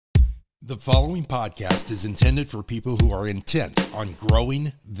The following podcast is intended for people who are intent on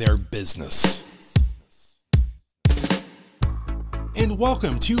growing their business. And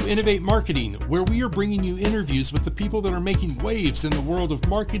welcome to Innovate Marketing, where we are bringing you interviews with the people that are making waves in the world of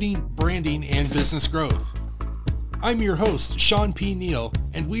marketing, branding, and business growth. I'm your host, Shawn P. Neal,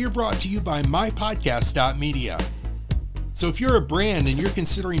 and we are brought to you by MyPodcast.Media. So if you're a brand and you're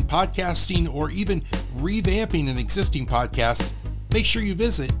considering podcasting or even revamping an existing podcast, make sure you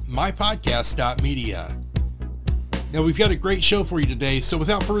visit MyPodcast.Media. Now we've got a great show for you today, so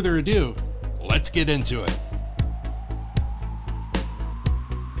without further ado, let's get into it.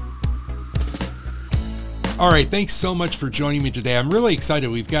 All right, thanks so much for joining me today. I'm really excited.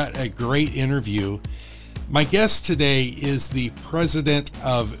 We've got a great interview. My guest today is the President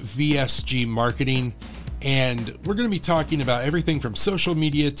of VSG Marketing, and we're going to be talking about everything from social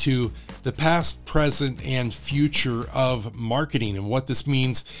media to the past, present, and future of marketing and what this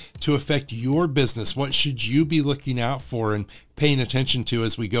means to affect your business. What should you be looking out for and paying attention to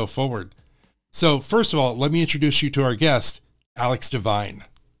as we go forward? So first of all, let me introduce you to our guest, Alex Devine.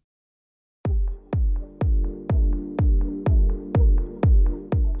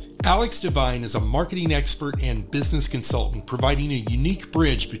 Alex Devine is a marketing expert and business consultant, providing a unique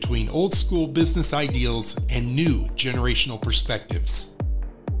bridge between old school business ideals and new generational perspectives.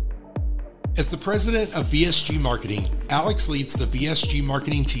 As the president of VSG Marketing, Alex leads the VSG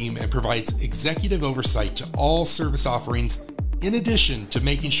Marketing team and provides executive oversight to all service offerings, in addition to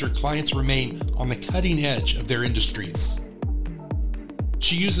making sure clients remain on the cutting edge of their industries.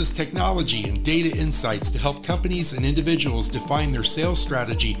 She uses technology and data insights to help companies and individuals define their sales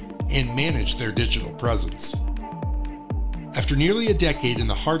strategy and manage their digital presence. After nearly a decade in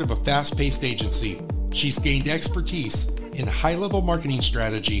the heart of a fast-paced agency, she's gained expertise in high-level marketing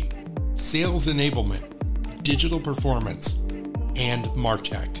strategy, sales enablement, digital performance, and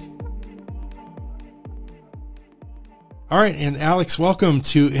MarTech. All right, and Alex, welcome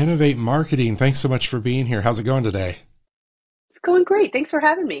to Innovate Marketing. Thanks so much for being here. How's it going today? It's going great. Thanks for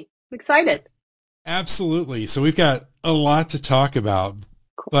having me. I'm excited. Absolutely. So we've got a lot to talk about,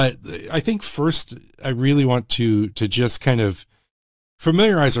 but I think first I really want to just kind of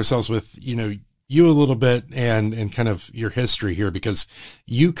familiarize ourselves with, you a little bit and kind of your history here, because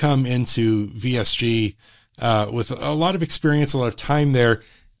you come into VSG with a lot of experience, a lot of time there.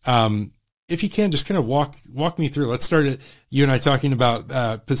 If you can, just kind of walk me through. Let's start at you and I talking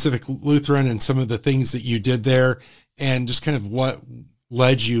about Pacific Lutheran and some of the things that you did there, and just kind of what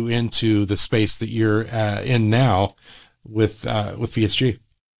led you into the space that you're in now with VSG.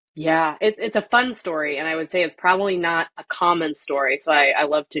 Yeah, it's a fun story, and I would say it's probably not a common story, so I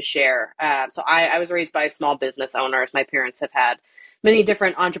love to share. So I was raised by small business owners. My parents have had many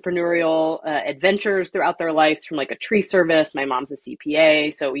different entrepreneurial adventures throughout their lives, from like a tree service. My mom's a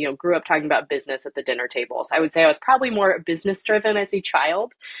CPA, so grew up talking about business at the dinner table. So I would say I was probably more business driven as a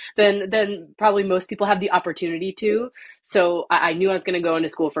child than probably most people have the opportunity to. So I knew I was going to go into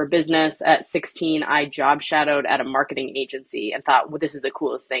school for business. At 16, I job shadowed at a marketing agency and thought, well, this is the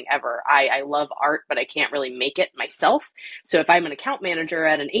coolest thing ever. I love art, but I can't really make it myself. So if I'm an account manager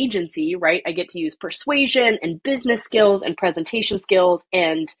at an agency, right, I get to use persuasion and business skills and presentation skills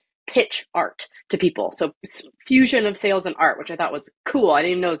and pitch art to people. So fusion of sales and art, which I thought was cool. I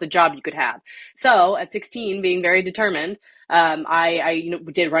didn't even know it was a job you could have. So at 16, being very determined, I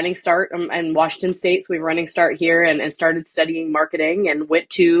did Running Start in Washington State. So we have Running Start here and started studying marketing and went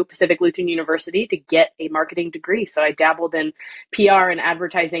to Pacific Lutheran University to get a marketing degree. So I dabbled in PR and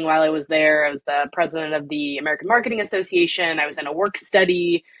advertising while I was there. I was the president of the American Marketing Association. I was in a work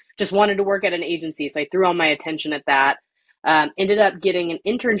study, just wanted to work at an agency. So I threw all my attention at that. Ended up getting an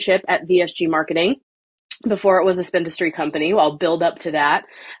internship at VSG Marketing before it was a spindustry company. Well, I'll build up to that.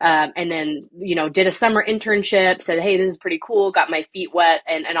 And then, did a summer internship, said, hey, this is pretty cool. Got my feet wet.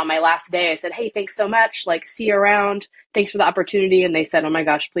 And on my last day, I said, hey, thanks so much. See you around. Thanks for the opportunity. And they said, oh my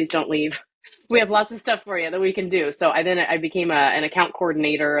gosh, please don't leave. We have lots of stuff for you that we can do. So I became an account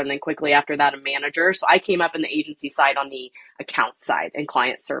coordinator, and then quickly after that, a manager. So I came up in the agency side on the account side and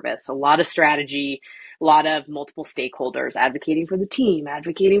client service. So a lot of strategy, a lot of multiple stakeholders, advocating for the team,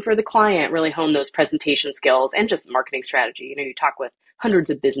 advocating for the client, really hone those presentation skills and just marketing strategy. You talk with hundreds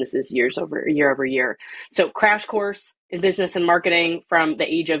of businesses year over year. So crash course in business and marketing from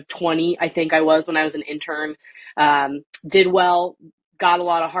the age of 20, I think I was when I was an intern. Did well, got a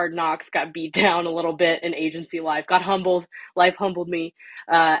lot of hard knocks, got beat down a little bit in agency life, got humbled, life humbled me,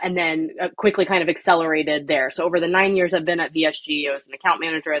 and then quickly kind of accelerated there. So over the 9 years I've been at VSG, I was an account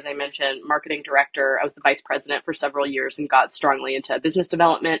manager, as I mentioned, marketing director. I was the vice president for several years and got strongly into business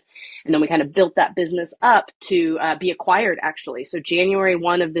development. And then we kind of built that business up to be acquired, actually. So January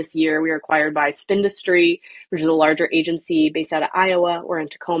 1 of this year, we were acquired by Spindustry, which is a larger agency based out of Iowa. We're in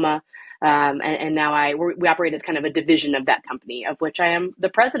Tacoma. And now we operate as kind of a division of that company, of which I am the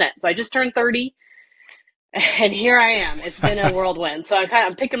president. So I just turned 30 and here I am. It's been a whirlwind. So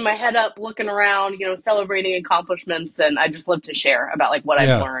I'm picking my head up, looking around, celebrating accomplishments. And I just love to share about like what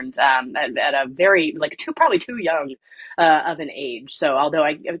I've learned at a very probably too young of an age. So although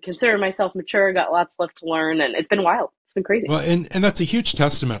I consider myself mature, got lots left to learn, and it's been wild. It's been crazy. Well, and that's a huge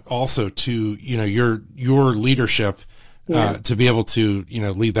testament also to, your leadership. To be able to,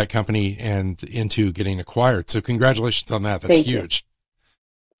 lead that company and into getting acquired. So congratulations on that. That's huge.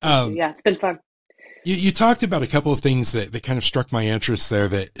 Yeah, it's been fun. You talked about a couple of things that kind of struck my interest there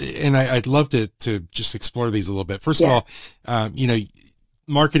and I'd love to just explore these a little bit. First of all,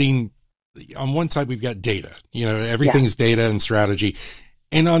 marketing, on one side, we've got data, everything's data and strategy.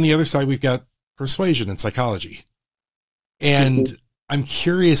 And on the other side, we've got persuasion and psychology. And I'm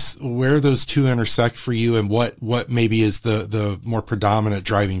curious where those two intersect for you and what maybe is the more predominant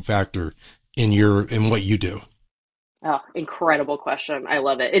driving factor in what you do. Oh, incredible question. I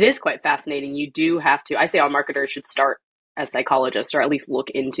love it. It is quite fascinating. You do have to, I say all marketers should start as psychologists, or at least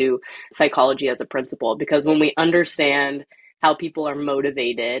look into psychology as a principle, because when we understand how people are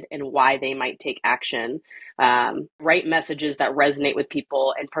motivated and why they might take action, write messages that resonate with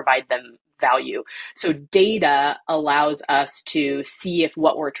people and provide them value. So data allows us to see if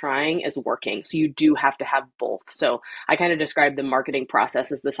what we're trying is working. So you do have to have both. So I kind of describe the marketing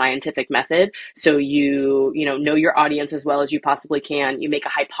process as the scientific method. So you know your audience as well as you possibly can. You make a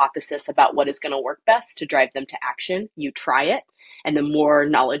hypothesis about what is going to work best to drive them to action. You try it. And the more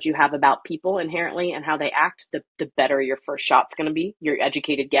knowledge you have about people inherently and how they act, the better your first shot's going to be, your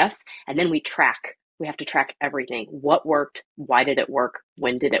educated guess. And then we have to track everything. What worked? Why did it work?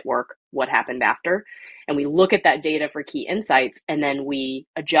 When did it work? What happened after? And we look at that data for key insights, and then we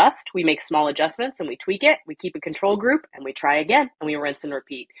adjust. We make small adjustments and we tweak it. We keep a control group and we try again and we rinse and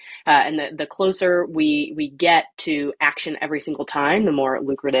repeat. And the closer we get to action every single time, the more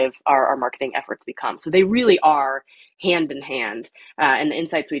lucrative our marketing efforts become. So they really are hand in hand. And the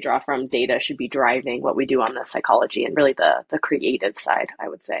insights we draw from data should be driving what we do on the psychology and really the creative side, I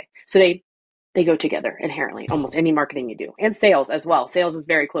would say. So they go together inherently, almost any marketing you do, and sales as well. Sales is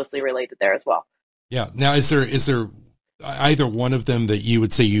very closely related there as well. Yeah. Now, is there either one of them that you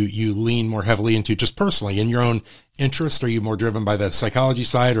would say you lean more heavily into just personally in your own interest? Are you more driven by the psychology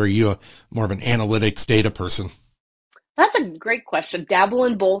side, or are you more of an analytics data person? That's a great question. Dabble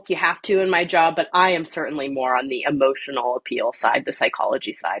in both. You have to in my job, but I am certainly more on the emotional appeal side, the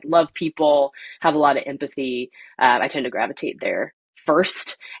psychology side. Love people, have a lot of empathy. I tend to gravitate there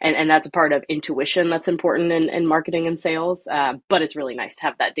first. And that's a part of intuition that's important in marketing and sales. But it's really nice to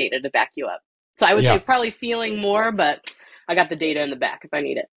have that data to back you up. So I would say probably feeling more, but I got the data in the back if I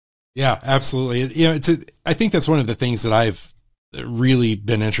need it. Yeah, absolutely. I think that's one of the things that I've really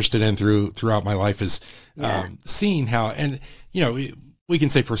been interested in throughout my life is seeing how, and, we can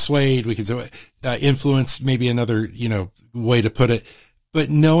say persuade, we can say influence, maybe another, way to put it, but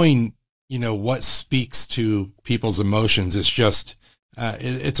knowing, what speaks to people's emotions is just,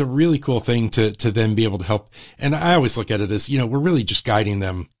 it's a really cool thing to then be able to help. And I always look at it as, we're really just guiding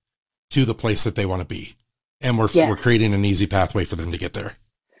them to the place that they want to be. And we're creating an easy pathway for them to get there.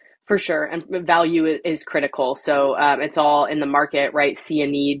 For sure. And value is critical. So it's all in the market, right? See a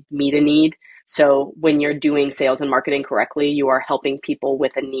need, meet a need. So when you're doing sales and marketing correctly, you are helping people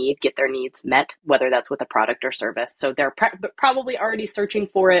with a need get their needs met, whether that's with a product or service. So they're probably already searching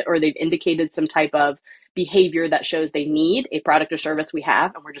for it, or they've indicated some type of behavior that shows they need a product or service we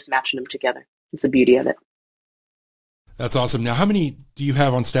have, and we're just matching them together. It's the beauty of it. That's awesome. Now, how many do you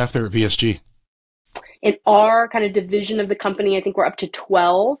have on staff there at VSG? In our kind of division of the company, I think we're up to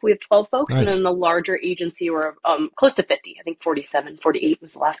 12. We have 12 folks. Nice. And then the larger agency, we're close to 50. I think 47, 48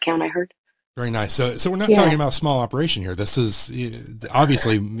 was the last count I heard. Very nice. So we're not talking about a small operation here. This is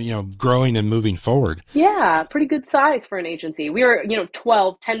obviously, growing and moving forward. Yeah, pretty good size for an agency. We were,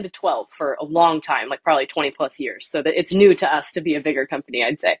 10 to 12 for a long time, like probably 20 plus years. So that it's new to us to be a bigger company,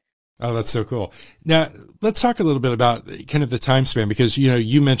 I'd say. Oh, that's so cool. Now, let's talk a little bit about kind of the time span, because,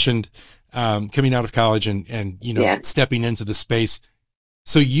 you mentioned coming out of college and stepping into the space.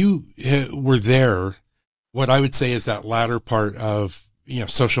 So you were there, what I would say is that latter part of,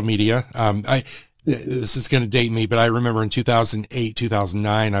 social media. this is going to date me, but I remember in 2008,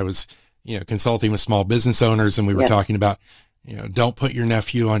 2009, I was, consulting with small business owners, and we were talking about, don't put your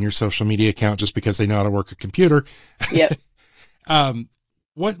nephew on your social media account just because they know how to work a computer. Yep.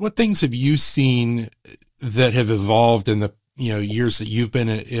 What things have you seen that have evolved in the, years that you've been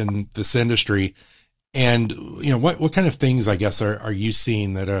in this industry? And, what kind of things, I guess, are you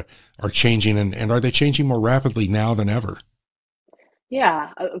seeing that are changing, and are they changing more rapidly now than ever? Yeah,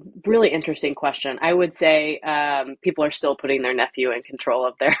 a really interesting question. I would say people are still putting their nephew in control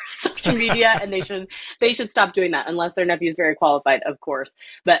of their social media, and they should stop doing that unless their nephew is very qualified, of course.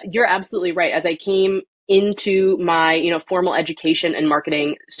 But you're absolutely right. As I came into my formal education in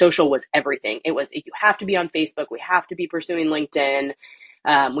marketing, social was everything. It was, you have to be on Facebook, we have to be pursuing LinkedIn.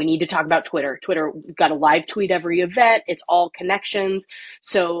 We need to talk about Twitter. Twitter got a live tweet every event. It's all connections.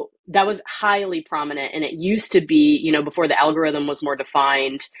 So that was highly prominent. And it used to be, before the algorithm was more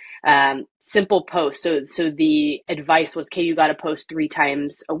defined, simple posts. So the advice was, okay, you got to post 3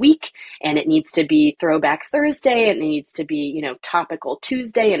 times a week, and it needs to be Throwback Thursday, and it needs to be, Topical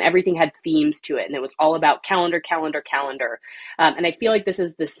Tuesday, and everything had themes to it. And it was all about calendar. And I feel like this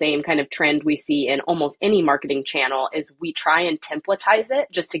is the same kind of trend we see in almost any marketing channel, is we try and templatize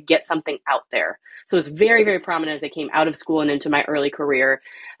it just to get something out there. So it's very, very prominent as I came out of school and into my early career.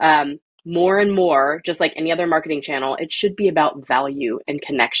 More and more, just like any other marketing channel, it should be about value and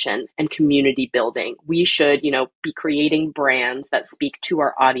connection and community building. We should, be creating brands that speak to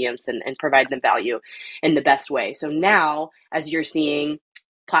our audience and provide them value in the best way. So now, as you're seeing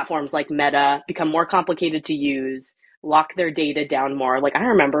platforms like Meta become more complicated to use, lock their data down more. Like, I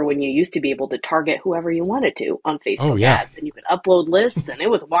remember when you used to be able to target whoever you wanted to on Facebook ads, and you could upload lists, and it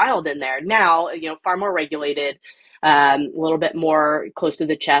was wild in there. Now, far more regulated, a little bit more close to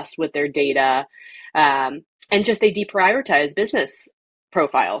the chest with their data. And just they deprioritize business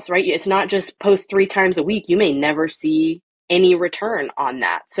profiles, right? It's not just post 3 times a week. You may never see any return on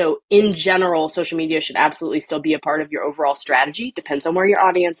that. So in general, social media should absolutely still be a part of your overall strategy. Depends on where your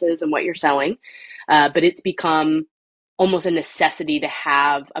audience is and what you're selling. But it's become almost a necessity to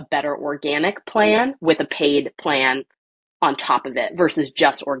have a better organic plan with a paid plan on top of it versus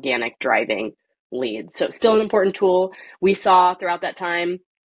just organic driving leads. So still an important tool. We saw throughout that time,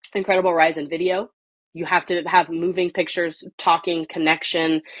 incredible rise in video. You have to have moving pictures, talking,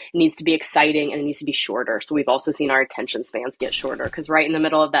 connection. It needs to be exciting, and it needs to be shorter. So we've also seen our attention spans get shorter, because right in the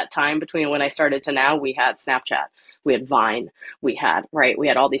middle of that time between when I started to now, we had Snapchat, we had Vine, we had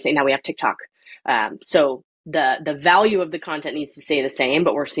all these things. Now we have TikTok. So the value of the content needs to stay the same,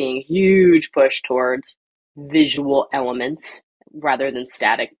 but we're seeing a huge push towards visual elements rather than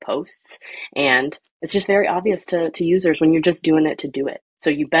static posts. And it's just very obvious to users when you're just doing it to do it. So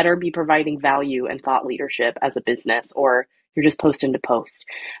you better be providing value and thought leadership as a business, or you're just posting to post.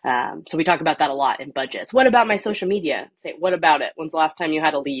 So we talk about that a lot in budgets. What about my social media? Say, what about it? When's the last time you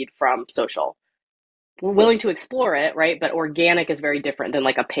had a lead from social? We're willing to explore it, right? But organic is very different than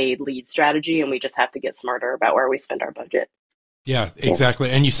like a paid lead strategy. And we just have to get smarter about where we spend our budget. Yeah, exactly.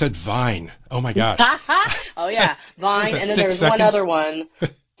 And you said Vine. Oh my gosh. Oh yeah, Vine. And then there was one other one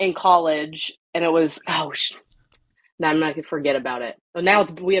in college, and it was, now I'm not gonna forget about it. But now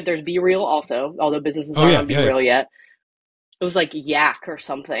there's Be Real also, although businesses aren't on Be Real yet. It was like Yak or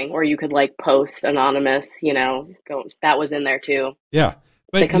something, where you could like post anonymous, that was in there too. Yeah.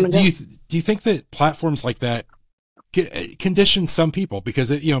 But do you think that platforms like that condition some people, because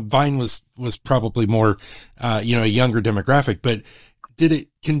Vine was probably more, a younger demographic, but did it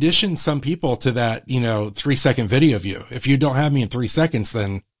condition some people to that, 3-second video of you? If you don't have me in 3 seconds,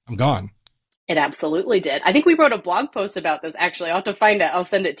 then I'm gone. It absolutely did. I think we wrote a blog post about this, actually. I'll have to find it. I'll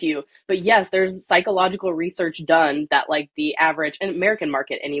send it to you. But yes, there's psychological research done that like the average, and American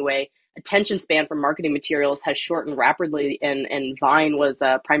market anyway, attention span for marketing materials has shortened rapidly, and Vine was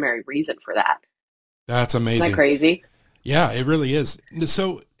a primary reason for that. That's amazing. Isn't that crazy? Yeah, it really is.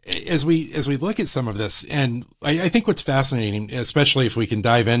 So as we look at some of this, and I think what's fascinating, especially if we can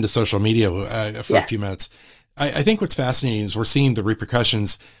dive into social media for a few minutes, I think what's fascinating is we're seeing the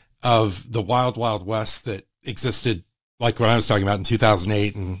repercussions of the wild, wild west that existed, like what I was talking about in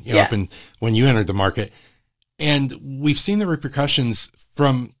 2008 and up in when you entered the market. And we've seen the repercussions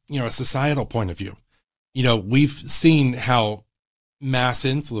from, a societal point of view. We've seen how mass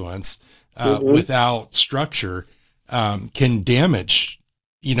influence without structure can damage,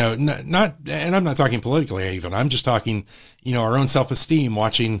 not, and I'm not talking politically even, I'm just talking, our own self-esteem,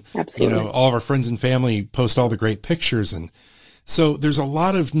 watching, all of our friends and family post all the great pictures. And so there's a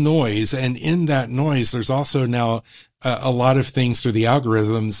lot of noise, and in that noise, there's also now a lot of things through the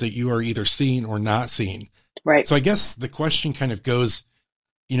algorithms that you are either seeing or not seeing. Right. So I guess the question kind of goes,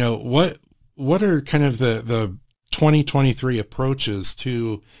 what what are kind of the 2023 approaches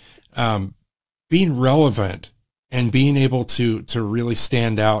to being relevant and being able to really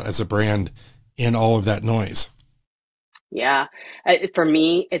stand out as a brand in all of that noise? Yeah. For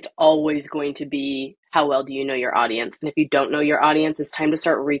me, it's always going to be, how well do you know your audience? And if you don't know your audience, it's time to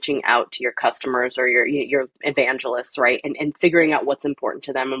start reaching out to your customers or your evangelists, right? And figuring out what's important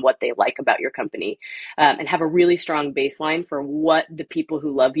to them and what they like about your company, and have a really strong baseline for what the people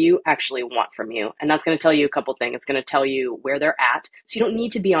who love you actually want from you. And that's going to tell you a couple things. It's going to tell you where they're at. So you don't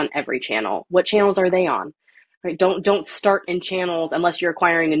need to be on every channel. What channels are they on? Right? Don't start in channels unless you're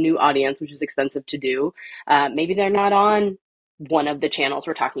acquiring a new audience, which is expensive to do. Maybe they're not on one of the channels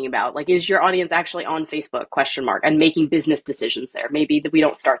we're talking about. Like, is your audience actually on Facebook? ? And making business decisions there. Maybe we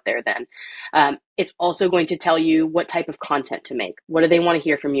don't start there then. It's also going to tell you what type of content to make. What do they want to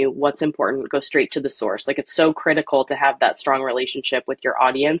hear from you? What's important? Go straight to the source. Like, it's so critical to have that strong relationship with your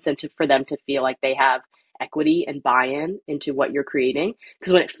audience and for them to feel like they have equity and buy-in into what you're creating.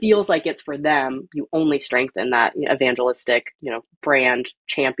 Because when it feels like it's for them, you only strengthen that evangelistic, brand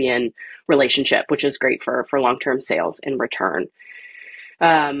champion relationship, which is great for long-term sales in return.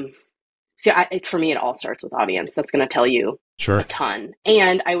 For me, it all starts with audience. That's going to tell you a ton.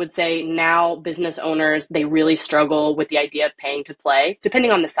 And I would say now business owners, they really struggle with the idea of paying to play,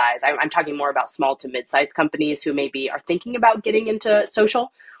 depending on the size. I'm talking more about small to mid-sized companies who maybe are thinking about getting into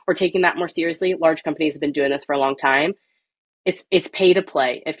social or taking that more seriously. Large companies have been doing this for a long time. It's pay to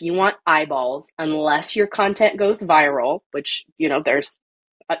play. If you want eyeballs, unless your content goes viral, which, there's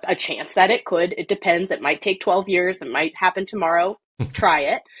a chance that it could. It depends. It might take 12 years. It might happen tomorrow. Try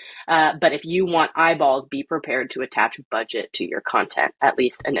it. But if you want eyeballs, be prepared to attach budget to your content, at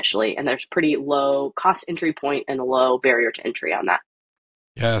least initially. And there's pretty low cost entry point and a low barrier to entry on that.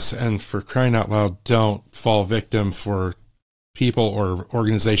 Yes. And for crying out loud, don't fall victim for people or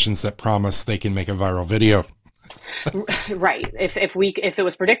organizations that promise they can make a viral video. Right. If it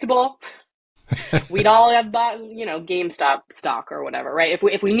was predictable, we'd all have bought, GameStop stock or whatever, right?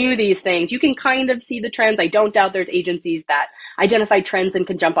 If we knew these things, you can kind of see the trends. I don't doubt there's agencies that identify trends and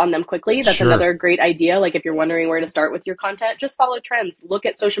can jump on them quickly. That's another great idea. Like, if you're wondering where to start with your content, just follow trends. Look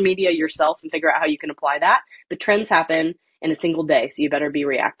at social media yourself and figure out how you can apply that. But trends happen in a single day, so you better be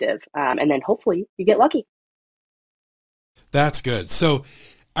reactive. And then hopefully you get lucky. That's good. So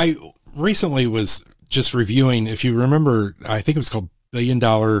I recently was just reviewing, if you remember, I think it was called $1 Billion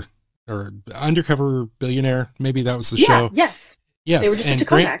or Undercover Billionaire. Maybe that was the show. Yes. Yes. They were just in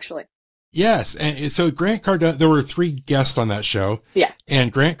Tacoma, actually. Yes. And so Grant Cardone, there were 3 guests on that show. Yeah. And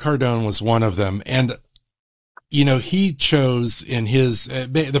Grant Cardone was one of them. And, he chose in his,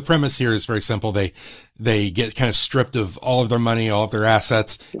 the premise here is very simple. They get kind of stripped of all of their money, all of their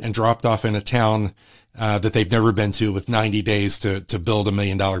assets, and dropped off in a town that they've never been to with 90 days to build $1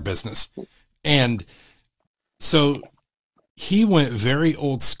 million business. And so he went very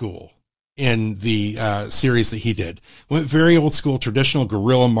old school in the series that he did. Went very old school, traditional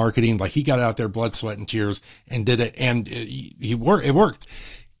guerrilla marketing. Like, he got out there, blood, sweat, and tears, and did it. And it worked.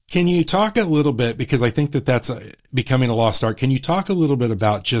 Can you talk a little bit, because I think that that's becoming a lost art. Can you talk a little bit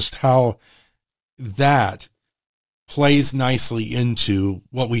about just how that plays nicely into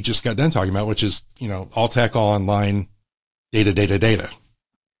what we just got done talking about, which is, all tech, all online, data.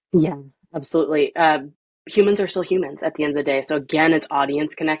 Yeah, absolutely. Humans are still humans at the end of the day. So again, it's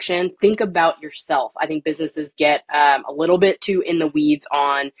audience connection. Think about yourself. I think businesses get a little bit too in the weeds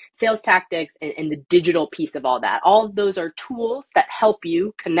on sales tactics and the digital piece of all that. All of those are tools that help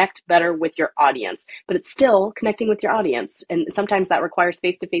you connect better with your audience, but it's still connecting with your audience. And sometimes that requires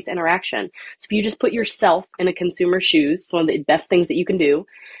face-to-face interaction. So if you just put yourself in a consumer's shoes, it's one of the best things that you can do,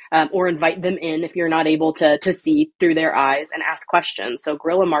 or invite them in if you're not able to see through their eyes and ask questions. So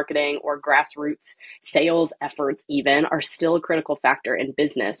guerrilla marketing or grassroots sales efforts even are still a critical factor in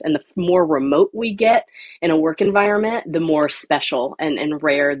business. And the more remote we get in a work environment, the more special and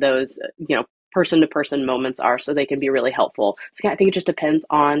rare those, person-to-person moments are, so they can be really helpful. So I think it just depends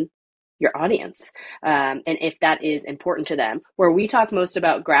on your audience, and if that is important to them. Where we talk most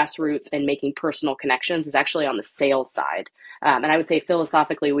about grassroots and making personal connections is actually on the sales side. And I would say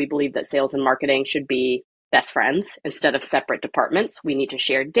philosophically, we believe that sales and marketing should be best friends instead of separate departments. We need to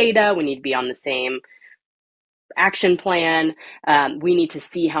share data. We need to be on the same action plan. We need to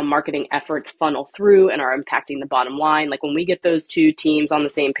see how marketing efforts funnel through and are impacting the bottom line. Like, when we get those two teams on the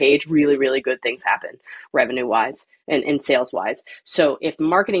same page, really, really good things happen revenue wise and sales wise. So if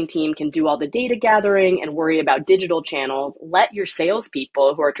marketing team can do all the data gathering and worry about digital channels, let your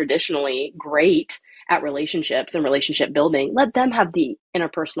salespeople, who are traditionally great at relationships and relationship building, let them have the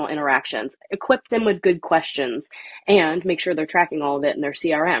interpersonal interactions, equip them with good questions, and make sure they're tracking all of it in their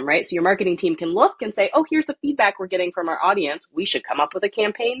CRM, right? So your marketing team can look and say, oh, here's the feedback we're getting from our audience. We should come up with a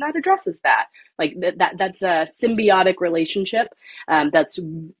campaign that addresses that. Like that's a symbiotic relationship that's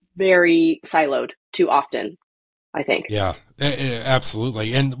very siloed too often, I think. Yeah,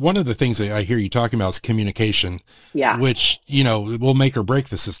 absolutely. And one of the things that I hear you talking about is communication, which, will make or break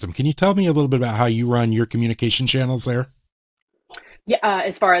the system. Can you tell me a little bit about how you run your communication channels there? Yeah,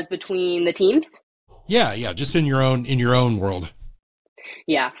 as far as between the teams? Yeah, just in your own world.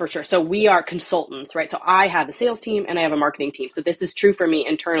 Yeah, for sure. So we are consultants, right? So I have a sales team and I have a marketing team. So this is true for me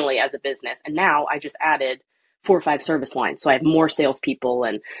internally as a business. And now I just added 4 or 5 service lines. So I have more salespeople,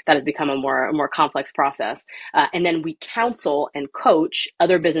 and that has become a more complex process. And then we counsel and coach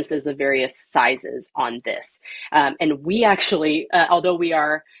other businesses of various sizes on this. And we actually, although we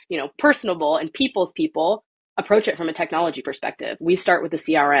are, personable and people's people, approach it from a technology perspective. We start with the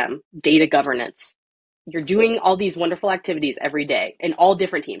CRM, data governance. You're doing all these wonderful activities every day in all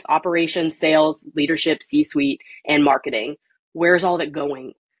different teams, operations, sales, leadership, C-suite, and marketing. Where's all of it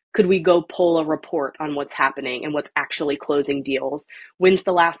going? Could we go pull a report on what's happening and what's actually closing deals? When's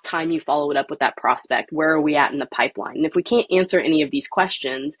the last time you followed up with that prospect? Where are we at in the pipeline? And if we can't answer any of these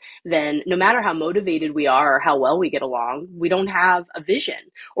questions, then no matter how motivated we are or how well we get along, we don't have a vision,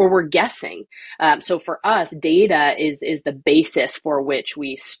 or we're guessing. So for us, data is the basis for which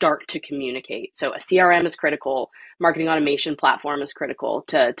we start to communicate. So a CRM is critical. Marketing automation platform is critical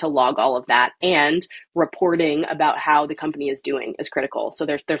to log all of that, and reporting about how the company is doing is critical. So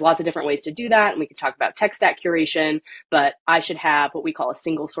there's lots of different ways to do that, and we can talk about tech stack curation, but I should have what we call a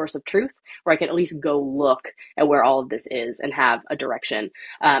single source of truth, where I can at least go look at where all of this is and have a direction.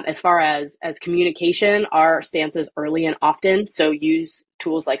 As far as communication, our stance is early and often. So use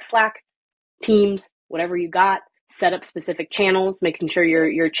tools like Slack, Teams, whatever you got. Set up specific channels, making sure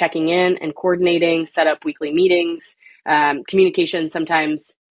you're checking in and coordinating, set up weekly meetings. Communication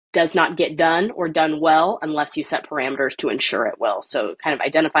sometimes does not get done or done well unless you set parameters to ensure it will. So kind of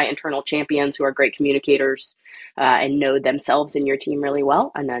identify internal champions who are great communicators and know themselves and your team really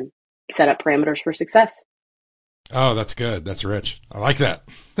well, and then set up parameters for success. Oh, that's good. That's rich. I like that.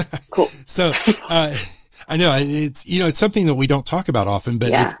 Cool. So I know it's something that we don't talk about often,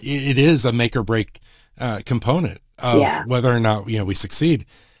 but it is a make or break component of whether or not we succeed.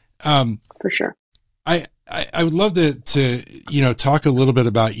 For sure. I would love to talk a little bit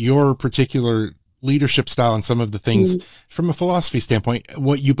about your particular leadership style and some of the things from a philosophy standpoint,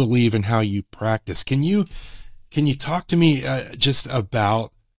 what you believe and how you practice. Can you talk to me just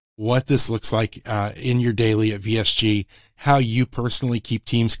about what this looks like in your daily at VSG, how you personally keep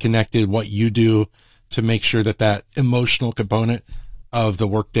teams connected, what you do to make sure that emotional component of the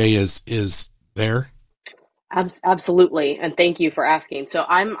workday is there? Absolutely. And thank you for asking. So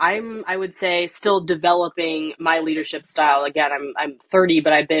I would say still developing my leadership style. Again, I'm 30,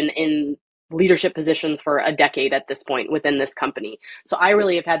 but I've been in leadership positions for a decade at this point within this company. So I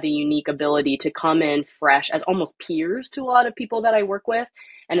really have had the unique ability to come in fresh as almost peers to a lot of people that I work with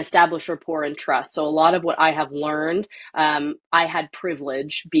and establish rapport and trust. So a lot of what I have learned, I had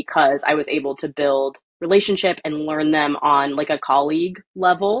privilege because I was able to build relationship and learn them on like a colleague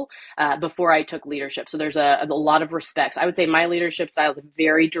level before I took leadership. So there's a lot of respect. So I would say my leadership style is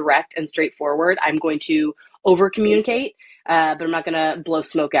very direct and straightforward. I'm going to over communicate, but I'm not going to blow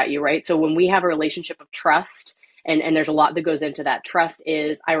smoke at you, right? So when we have a relationship of trust, and there's a lot that goes into that. Trust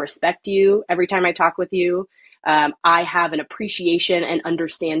is I respect you every time I talk with you. I have an appreciation and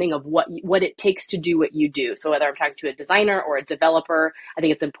understanding of what it takes to do what you do. So whether I'm talking to a designer or a developer, I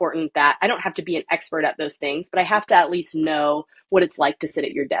think it's important that I don't have to be an expert at those things, but I have to at least know what it's like to sit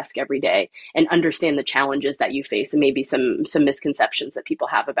at your desk every day and understand the challenges that you face and maybe some misconceptions that people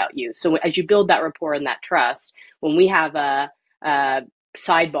have about you. So as you build that rapport and that trust, when we have a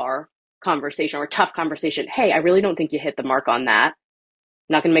sidebar conversation or a tough conversation, hey, I really don't think you hit the mark on that.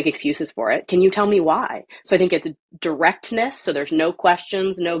 Not going to make excuses for it. Can you tell me why? So I think it's directness. So there's no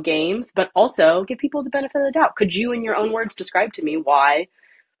questions, no games, but also give people the benefit of the doubt. Could you, in your own words, describe to me why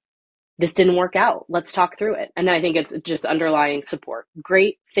this didn't work out? Let's talk through it. And then I think it's just underlying support.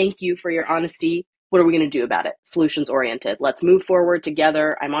 Great. Thank you for your honesty. What are we going to do about it? Solutions oriented. Let's move forward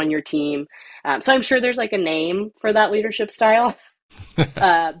together. I'm on your team. So I'm sure there's like a name for that leadership style.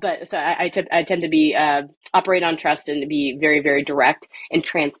 But so I tend to be operate on trust and to be very, very direct and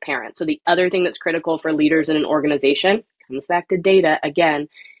transparent. So the other thing that's critical for leaders in an organization comes back to data again.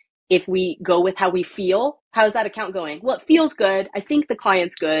 If we go with how we feel, how's that account going? Well, it feels good. I think the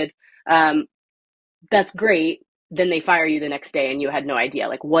client's good. That's great. then they fire you the next day and you had no idea.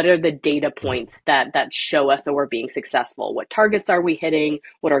 Like, what are the data points that show us that we're being successful? What targets are we hitting?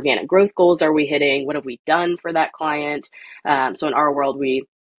 What organic growth goals are we hitting? What have we done for that client? So in our world,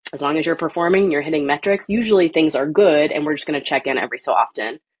 as long as you're performing, you're hitting metrics, usually things are good, and we're just going to check in every so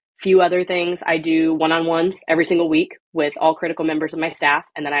often. Few other things, I do one-on-ones every single week with all critical members of my staff,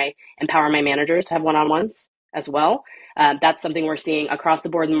 and then I empower my managers to have one-on-ones as well. That's something we're seeing across the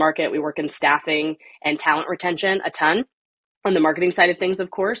board in the market. We work in staffing and talent retention a ton on the marketing side of things, of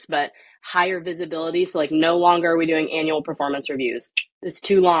course, but higher visibility. So like no longer are we doing annual performance reviews. It's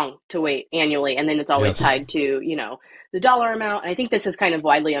too long to wait annually. And then it's always tied to, the dollar amount. And I think this is kind of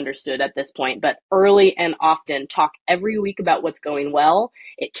widely understood at this point, but early and often talk every week about what's going well.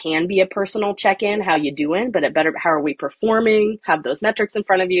 It can be a personal check-in, how you doing, but how are we performing? Have those metrics in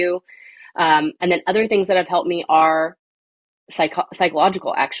front of you. And then other things that have helped me are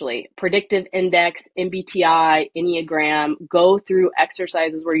psychological, actually. Predictive index, MBTI, Enneagram. Go through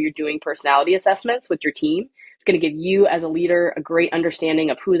exercises where you're doing personality assessments with your team. It's going to give you as a leader a great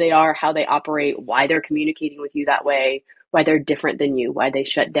understanding of who they are, how they operate, why they're communicating with you that way, why they're different than you, why they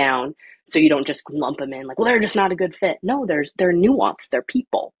shut down. So you don't just lump them in like, well, they're just not a good fit. No, they're nuanced. They're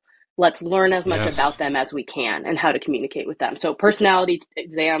people. Let's learn as much about them as we can and how to communicate with them. So personality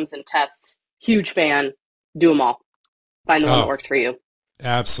exams and tests, huge fan. Do them all. Find the one that works for you.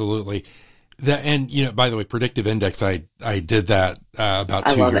 Absolutely. And by the way, predictive index, I did that about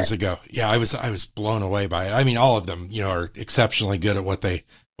 2 years ago. Yeah, I was blown away by it. I mean, all of them, are exceptionally good at what they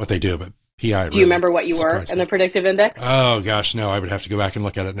do, but PI. Do you remember what you were in the predictive index? Oh gosh, no, I would have to go back and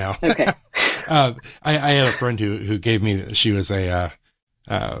look at it now. Okay. I had a friend who gave me, she was a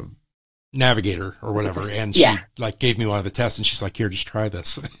navigator or whatever, and she gave me one of the tests, and she's like, "Here, just try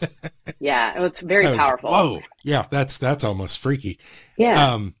this." Yeah, it's very powerful. Like, whoa, yeah, that's almost freaky.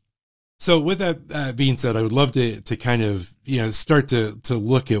 Yeah. So with that being said, I would love to kind of start to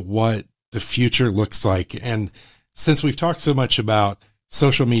look at what the future looks like, and since we've talked so much about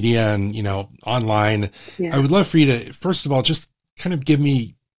social media and online, I would love for you to first of all just kind of give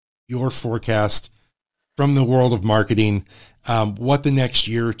me your forecast from the world of marketing. What the next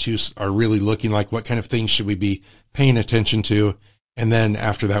year or two are really looking like, what kind of things should we be paying attention to? And then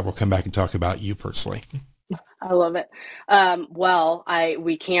after that, we'll come back and talk about you personally. I love it.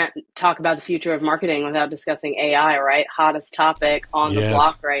 We can't talk about the future of marketing without discussing AI, right? Hottest topic on the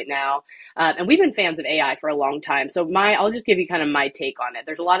block right now. And we've been fans of AI for a long time. So I'll just give you kind of my take on it.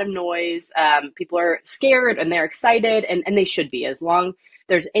 There's a lot of noise. People are scared and they're excited, and they should be. As long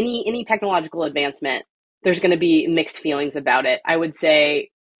there's any technological advancement, there's going to be mixed feelings about it. I would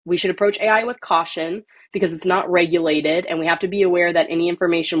say we should approach AI with caution because it's not regulated, and we have to be aware that any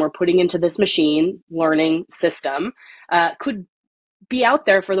information we're putting into this machine learning system could be out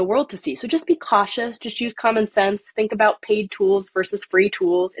there for the world to see. So just be cautious, just use common sense, think about paid tools versus free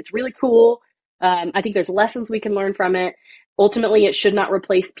tools. It's really cool. I think there's lessons we can learn from it. Ultimately, it should not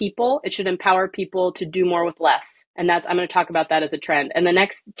replace people. It should empower people to do more with less. And I'm going to talk about that as a trend. In the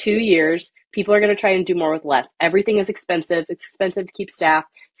next 2 years, people are going to try and do more with less. Everything is expensive. It's expensive to keep staff.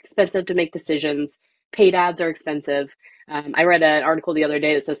 It's expensive to make decisions. Paid ads are expensive. I read an article the other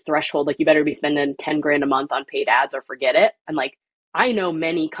day that says threshold, like you better be spending 10 grand a month on paid ads or forget it. I'm like, I know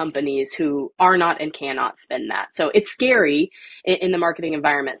many companies who are not and cannot spend that. So it's scary in the marketing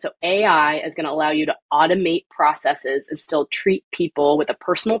environment. So AI is going to allow you to automate processes and still treat people with a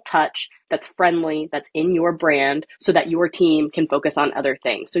personal touch that's friendly, that's in your brand, so that your team can focus on other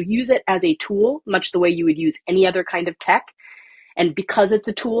things. So use it as a tool, much the way you would use any other kind of tech. And because it's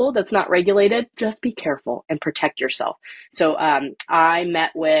a tool that's not regulated, just be careful and protect yourself. So I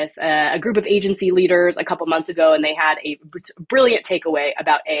met with a group of agency leaders a couple months ago, and they had a brilliant takeaway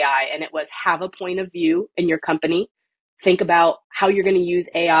about AI. And it was have a point of view in your company. Think about how you're going to use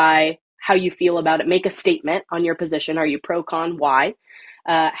AI, how you feel about it. Make a statement on your position. Are you pro, con, why?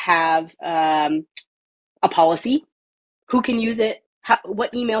 Have a policy. Who can use it?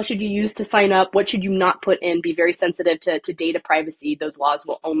 What email should you use to sign up? What should you not put in? Be very sensitive to data privacy. Those laws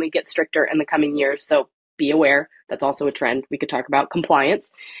will only get stricter in the coming years. So be aware. That's also a trend. We could talk about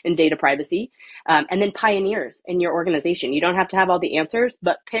compliance and data privacy. And then pioneers in your organization. You don't have to have all the answers,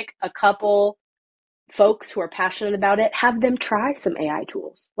 but pick a couple folks who are passionate about it. Have them try some AI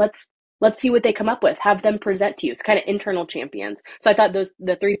tools. Let's see what they come up with. Have them present to you. It's kind of internal champions. So I thought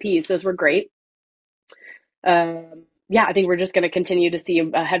the 3 Ps, those were great. I think we're just going to continue to see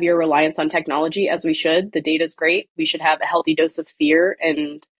a heavier reliance on technology, as we should. The data is great. We should have a healthy dose of fear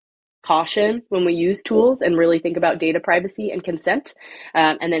and caution when we use tools and really think about data privacy and consent.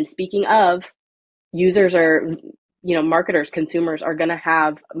 And then speaking of, users are, marketers, consumers are going to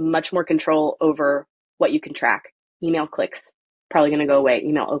have much more control over what you can track. email clicks, probably going to go away.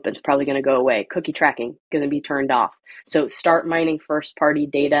 Email opens, probably going to go away. Cookie tracking, going to be turned off. So start mining first party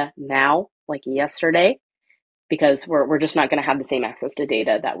data now, like yesterday, because we're just not going to have the same access to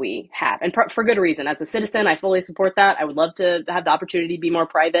data that we have. And for good reason. As a citizen, I fully support that. I would love to have the opportunity to be more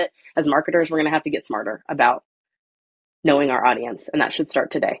private. As marketers, we're going to have to get smarter about knowing our audience, and that should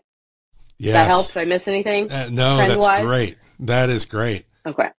start today. Yes. That helps? Did I miss anything? No, that's great. That is great.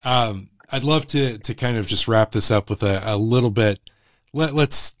 Okay. I'd love to kind of just wrap this up with a little bit.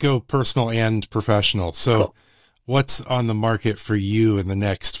 Let's go personal and professional. So cool. What's on the market for you in the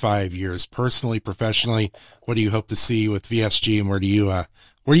next 5 years? Personally, professionally, what do you hope to see with VSG, and where do you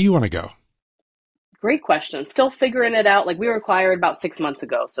want to go? Great question. Still figuring it out. Like, we were acquired about 6 months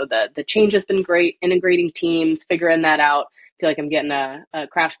ago. So the change has been great, integrating teams, figuring that out. I feel like I'm getting a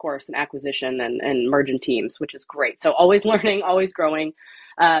crash course in acquisition and merging teams, which is great. So always learning, always growing.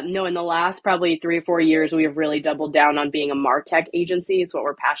 No, in the last probably 3 or 4 years, we have really doubled down on being a MarTech agency. It's what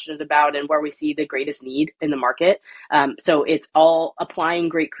we're passionate about and where we see the greatest need in the market. So it's all applying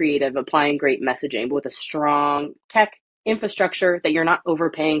great creative, applying great messaging, but with a strong tech infrastructure that you're not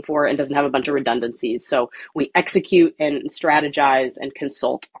overpaying for and doesn't have a bunch of redundancies. So we execute and strategize and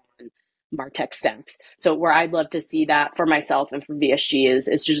consult on MarTech stacks. So where I'd love to see that for myself and for VSG is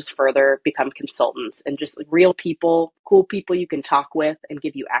to just further become consultants and just real people, cool people you can talk with and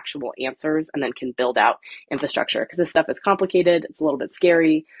give you actual answers, and then can build out infrastructure. Because this stuff is complicated. It's a little bit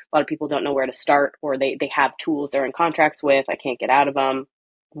scary. A lot of people don't know where to start, or they have tools they're in contracts with. I can't get out of them.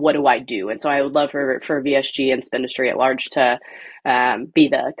 What do I do? And so I would love for VSG and Spindustry at large to be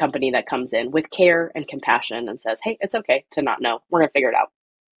the company that comes in with care and compassion and says, hey, it's okay to not know. We're going to figure it out.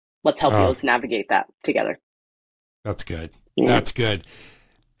 Let's help you. Let's navigate that together. That's good. Yeah. That's good.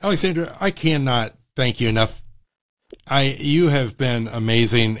 Alexandra, I cannot thank you enough. You have been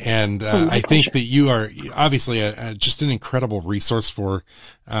amazing. And I think that you are obviously just an incredible resource for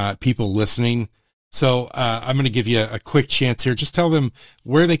people listening. So I'm going to give you a quick chance here. Just tell them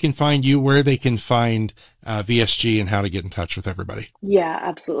where they can find you, where they can find VSG, and how to get in touch with everybody. Yeah,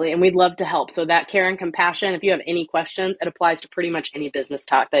 absolutely. And we'd love to help. So that care and compassion, if you have any questions, it applies to pretty much any business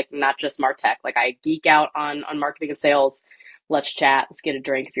topic, not just MarTech. Like, I geek out on marketing and sales. Let's chat. Let's get a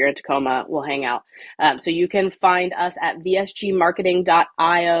drink. If you're in Tacoma, we'll hang out. So you can find us at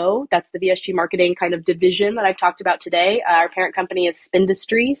vsgmarketing.io. That's the VSG marketing kind of division that I've talked about today. Our parent company is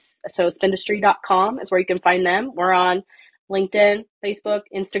Spindustry. So spindustry.com is where you can find them. We're on LinkedIn, Facebook,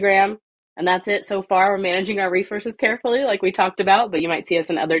 Instagram, and that's it so far. We're managing our resources carefully, like we talked about, but you might see us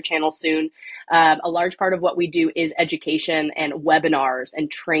in other channels soon. A large part of what we do is education and webinars and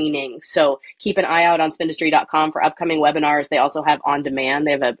training. So keep an eye out on spindustry.com for upcoming webinars. They also have on demand.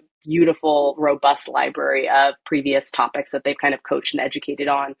 They have a beautiful, robust library of previous topics that they've kind of coached and educated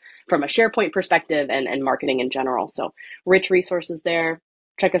on from a SharePoint perspective and marketing in general. So rich resources there.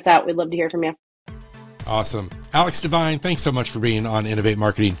 Check us out. We'd love to hear from you. Awesome. Alex Devine, thanks so much for being on Innovate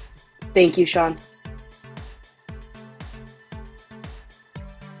Marketing. Thank you, Shawn.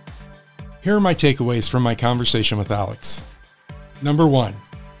 Here are my takeaways from my conversation with Alex. Number 1,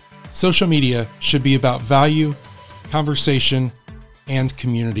 social media should be about value, conversation, and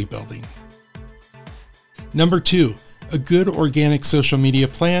community building. Number 2, a good organic social media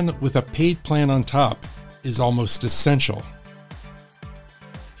plan with a paid plan on top is almost essential.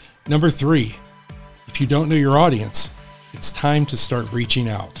 Number 3, if you don't know your audience, it's time to start reaching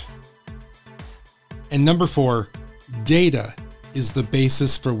out. And number 4, data is the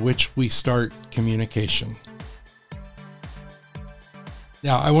basis for which we start communication.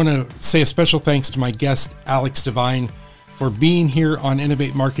 Now, I want to say a special thanks to my guest, Alex Devine, for being here on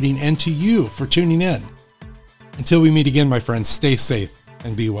Innovate Marketing, and to you for tuning in. Until we meet again, my friends, stay safe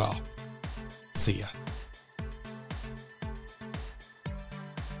and be well. See ya.